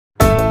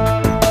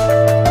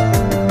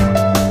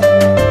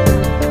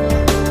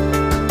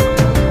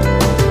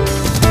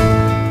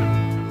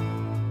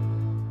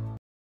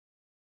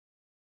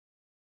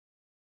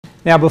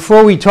Now,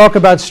 before we talk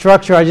about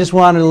structure, I just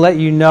wanted to let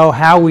you know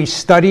how we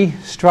study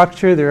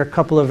structure. There are a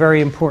couple of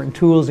very important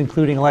tools,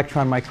 including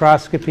electron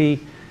microscopy,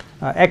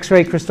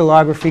 X-ray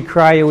crystallography,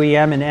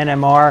 cryo-EM, and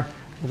NMR.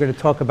 We're going to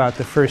talk about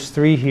the first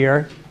three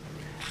here.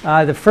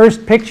 The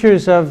first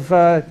pictures of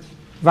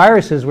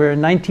viruses were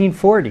in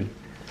 1940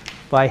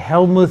 by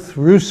Helmuth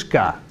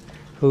Ruska,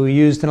 who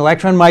used an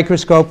electron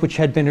microscope, which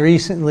had been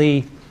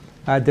recently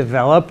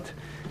developed,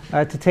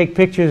 to take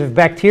pictures of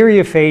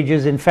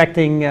bacteriophages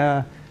infecting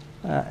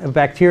a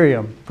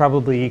bacterium,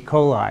 probably E.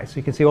 coli. So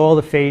you can see all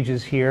the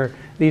phages here.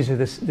 These are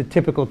the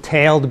typical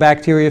tailed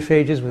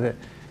bacteriophages with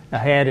a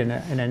head and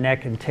a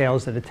neck and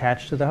tails that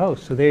attach to the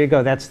host. So there you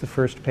go. That's the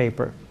first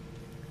paper.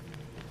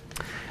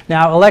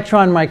 Now,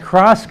 electron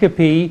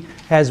microscopy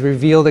has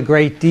revealed a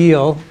great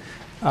deal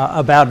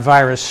about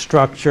virus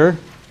structure.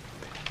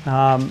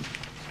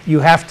 You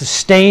have to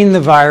stain the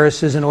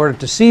viruses in order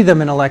to see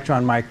them in an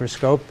electron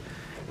microscope.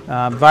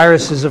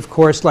 Viruses, of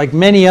course, like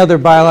many other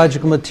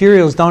biological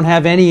materials, don't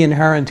have any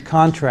inherent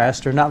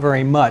contrast, or not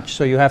very much,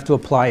 so you have to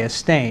apply a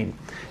stain.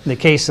 In the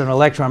case of an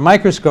electron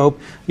microscope,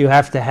 you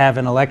have to have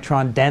an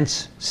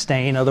electron-dense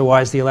stain,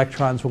 otherwise the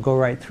electrons will go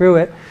right through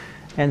it.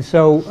 And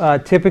so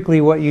typically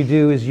what you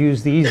do is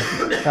use these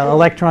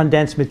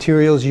electron-dense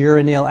materials,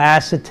 uranyl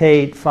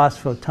acetate,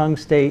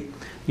 phosphotungstate.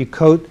 You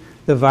coat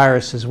the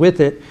viruses with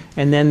it,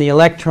 and then the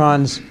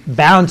electrons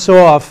bounce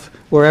off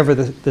wherever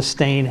the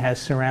stain has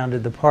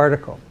surrounded the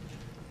particle.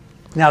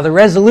 Now, the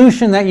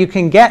resolution that you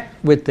can get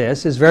with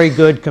this is very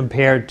good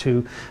compared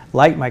to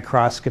light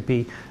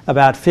microscopy,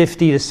 about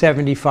 50 to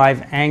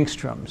 75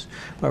 angstroms.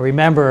 But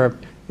remember,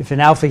 if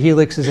an alpha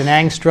helix is an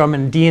angstrom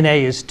and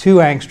DNA is 2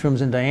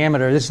 angstroms in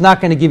diameter, this is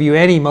not going to give you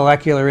any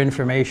molecular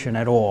information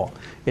at all.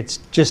 It's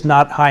just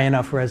not high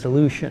enough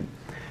resolution.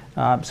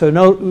 So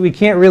no, we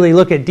can't really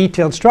look at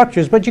detailed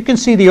structures, but you can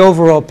see the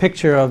overall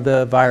picture of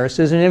the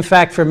viruses. And in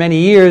fact, for many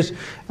years,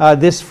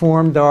 this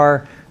formed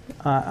our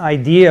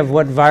idea of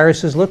what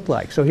viruses look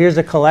like. So here's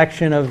a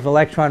collection of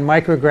electron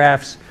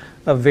micrographs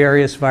of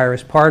various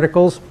virus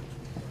particles.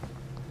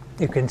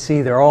 You can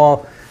see they're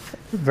all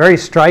very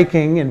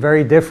striking and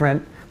very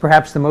different.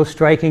 Perhaps the most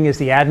striking is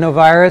the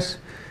adenovirus.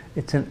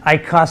 It's an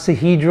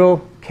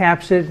icosahedral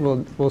capsid.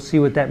 We'll see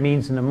what that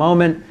means in a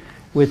moment.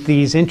 With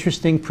these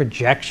interesting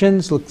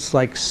projections, looks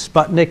like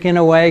Sputnik in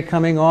a way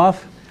coming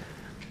off.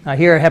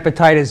 Here are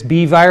hepatitis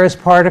B virus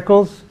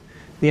particles.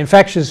 The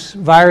infectious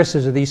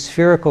viruses are these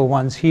spherical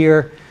ones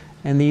here,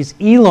 and these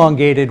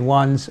elongated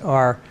ones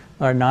are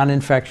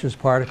non-infectious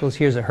particles.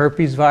 Here's a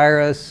herpes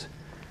virus.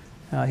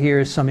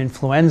 Here's some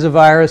influenza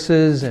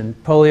viruses and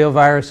polio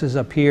viruses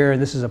up here,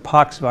 and this is a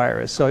pox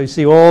virus. So you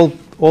see all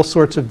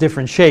sorts of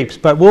different shapes,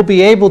 but we'll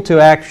be able to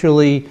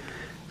actually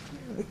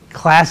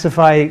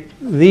classify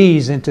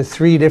these into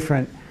 3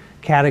 different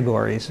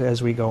categories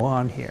as we go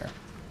on here.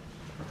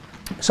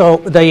 So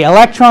the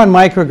electron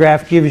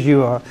micrograph gives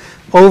you an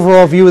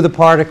overall view of the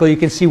particle. You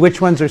can see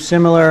which ones are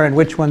similar and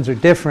which ones are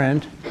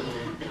different,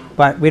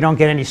 but we don't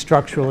get any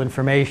structural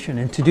information.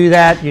 And to do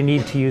that, you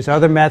need to use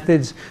other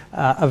methods.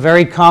 A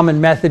very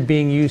common method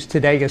being used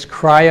today is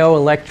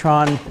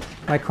cryo-electron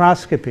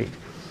microscopy.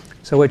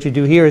 So what you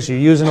do here is you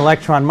use an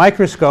electron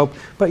microscope,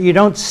 but you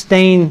don't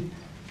stain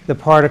the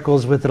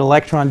particles with an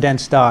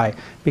electron-dense dye,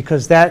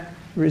 because that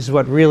is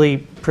what really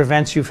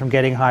prevents you from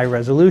getting high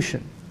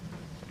resolution.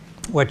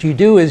 What you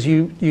do is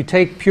you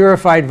take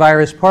purified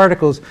virus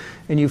particles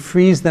and you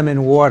freeze them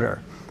in water.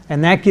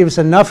 And that gives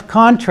enough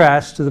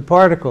contrast to the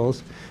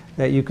particles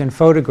that you can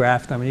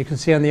photograph them. And you can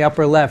see on the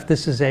upper left,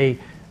 this is a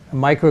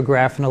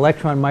micrograph, an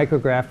electron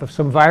micrograph of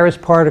some virus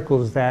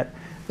particles that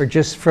are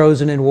just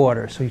frozen in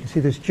water. So you can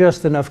see there's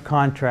just enough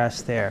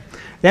contrast there.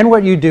 Then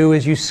what you do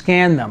is you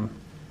scan them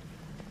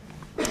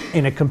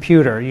in a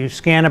computer. You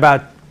scan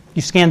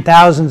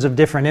thousands of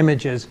different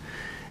images,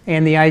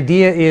 and the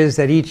idea is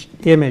that each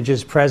image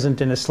is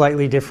present in a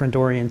slightly different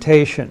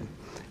orientation.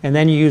 And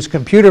then you use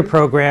computer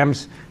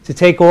programs to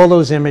take all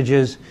those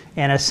images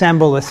and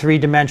assemble a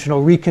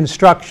 3-dimensional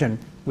reconstruction,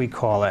 we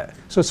call it.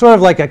 So it's sort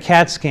of like a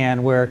CAT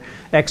scan where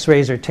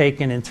X-rays are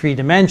taken in 3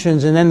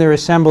 dimensions and then they're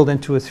assembled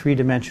into a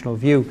 3-dimensional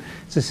view.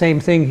 It's the same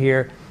thing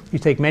here. You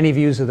take many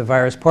views of the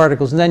virus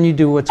particles and then you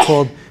do what's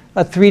called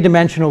a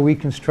 3-dimensional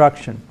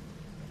reconstruction.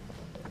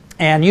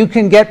 And you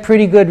can get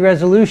pretty good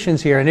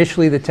resolutions here.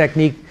 Initially, the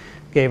technique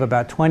gave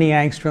about 20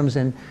 angstroms,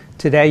 and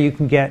today you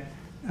can get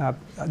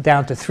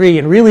down to 3.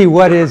 And really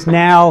what is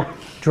now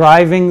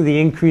driving the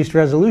increased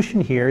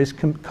resolution here is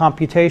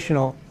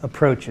computational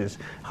approaches,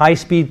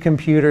 high-speed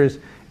computers,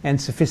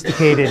 and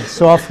sophisticated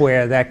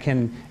software that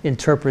can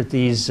interpret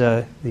this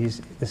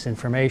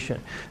information.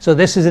 So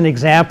this is an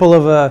example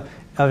of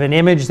an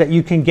image that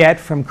you can get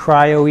from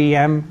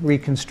cryo-EM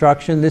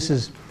reconstruction. This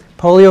is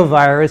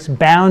poliovirus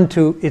bound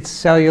to its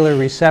cellular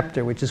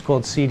receptor, which is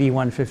called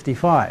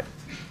CD155.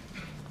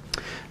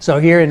 So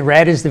here in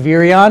red is the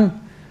virion,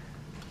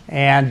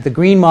 and the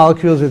green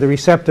molecules are the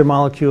receptor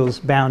molecules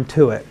bound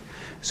to it.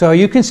 So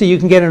you can see, you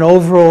can get an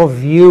overall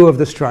view of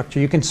the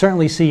structure. You can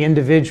certainly see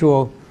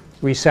individual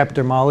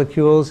receptor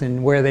molecules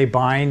and where they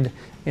bind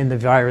in the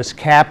virus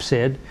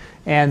capsid.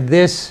 And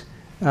this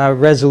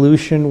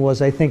resolution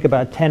was, I think,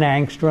 about 10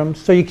 angstroms.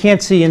 So you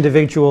can't see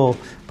individual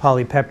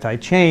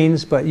polypeptide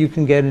chains, but you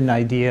can get an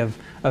idea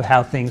of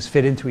how things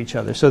fit into each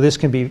other. So this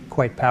can be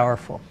quite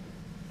powerful.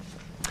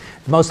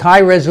 The most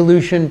high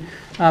resolution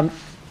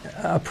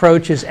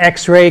approach is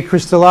X-ray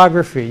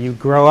crystallography. You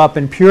grow up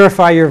and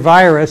purify your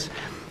virus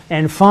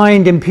and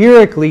find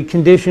empirically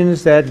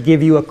conditions that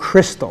give you a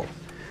crystal.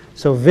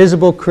 So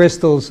visible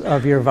crystals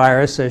of your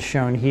virus as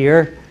shown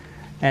here.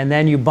 And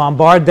then you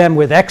bombard them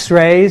with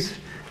X-rays,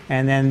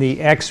 and then the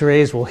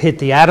X-rays will hit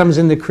the atoms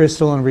in the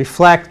crystal and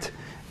reflect,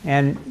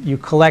 and you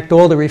collect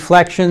all the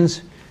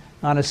reflections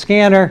on a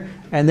scanner,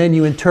 and then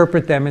you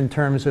interpret them in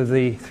terms of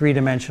the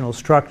three-dimensional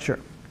structure.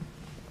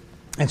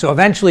 And so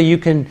eventually you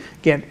can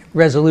get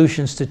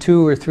resolutions to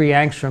 2 or 3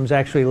 angstroms,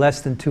 actually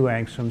less than 2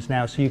 angstroms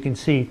now, so you can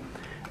see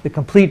the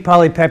complete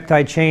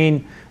polypeptide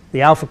chain,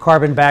 the alpha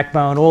carbon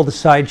backbone, all the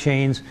side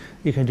chains.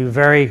 You can do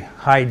very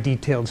high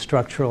detailed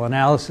structural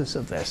analysis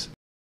of this.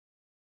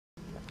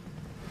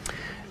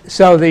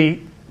 So the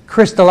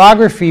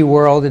crystallography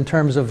world in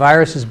terms of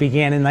viruses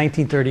began in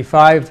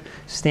 1935.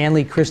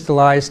 Stanley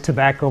crystallized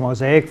tobacco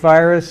mosaic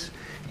virus.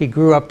 He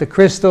grew up the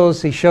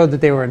crystals. He showed that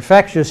they were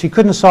infectious. He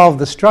couldn't solve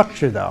the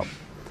structure, though,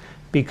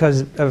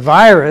 because a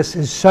virus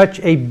is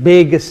such a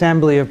big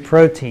assembly of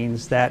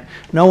proteins that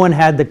no one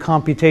had the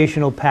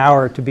computational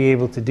power to be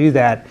able to do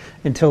that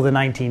until the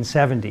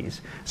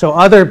 1970s. So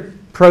other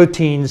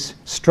proteins'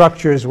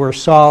 structures were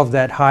solved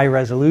at high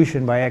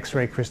resolution by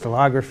X-ray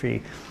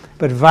crystallography,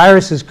 but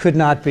viruses could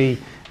not be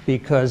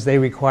because they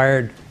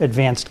required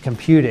advanced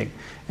computing.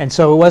 And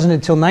so it wasn't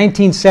until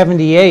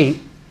 1978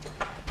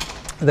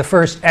 the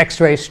first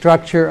X-ray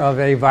structure of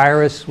a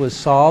virus was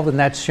solved, and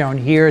that's shown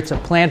here. It's a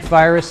plant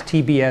virus,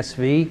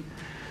 TBSV,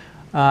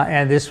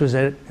 and this was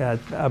at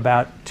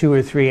about 2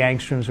 or 3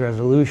 angstroms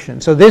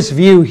resolution. So this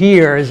view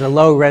here is a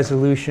low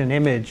resolution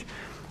image,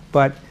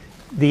 but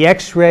the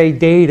X-ray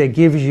data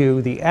gives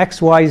you the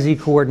XYZ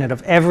coordinate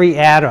of every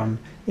atom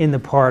in the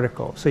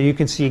particle. So you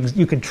can see,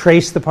 you can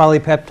trace the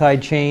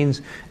polypeptide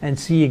chains and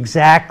see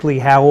exactly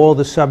how all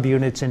the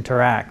subunits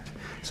interact.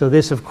 So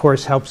this, of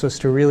course, helps us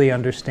to really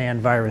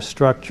understand virus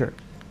structure.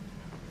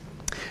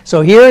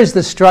 So here is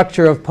the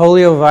structure of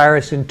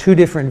poliovirus in 2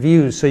 different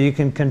views, so you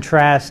can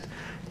contrast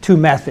 2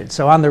 methods.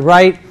 So on the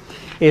right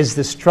is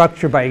the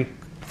structure by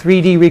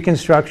 3D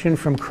reconstruction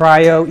from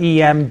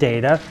cryo-EM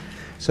data.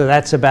 So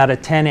that's about a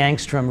 10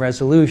 angstrom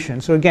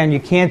resolution. So again, you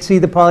can't see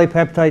the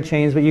polypeptide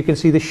chains, but you can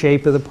see the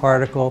shape of the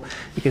particle.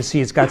 You can see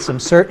it's got some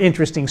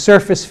interesting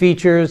surface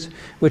features,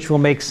 which will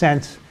make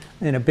sense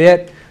in a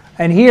bit.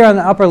 And here on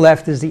the upper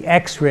left is the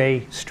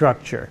X-ray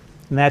structure,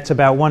 and that's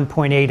about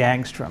 1.8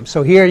 angstrom.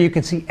 So here you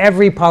can see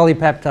every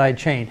polypeptide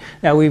chain.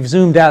 Now we've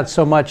zoomed out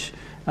so much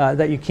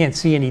that you can't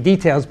see any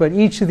details, but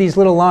each of these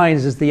little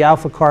lines is the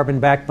alpha carbon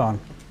backbone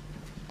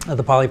of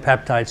the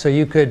polypeptide. So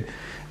you could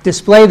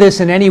display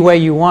this in any way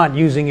you want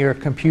using your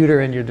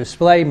computer and your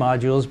display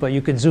modules, but you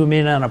could zoom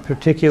in on a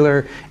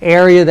particular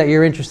area that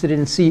you're interested in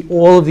and see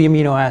all of the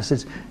amino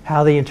acids,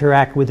 how they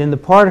interact within the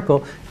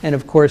particle. And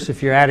of course,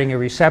 if you're adding a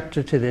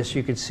receptor to this,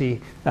 you could see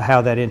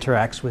how that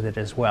interacts with it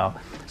as well.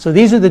 So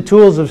these are the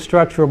tools of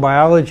structural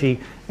biology,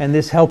 and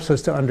this helps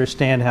us to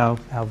understand how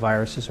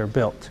viruses are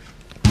built.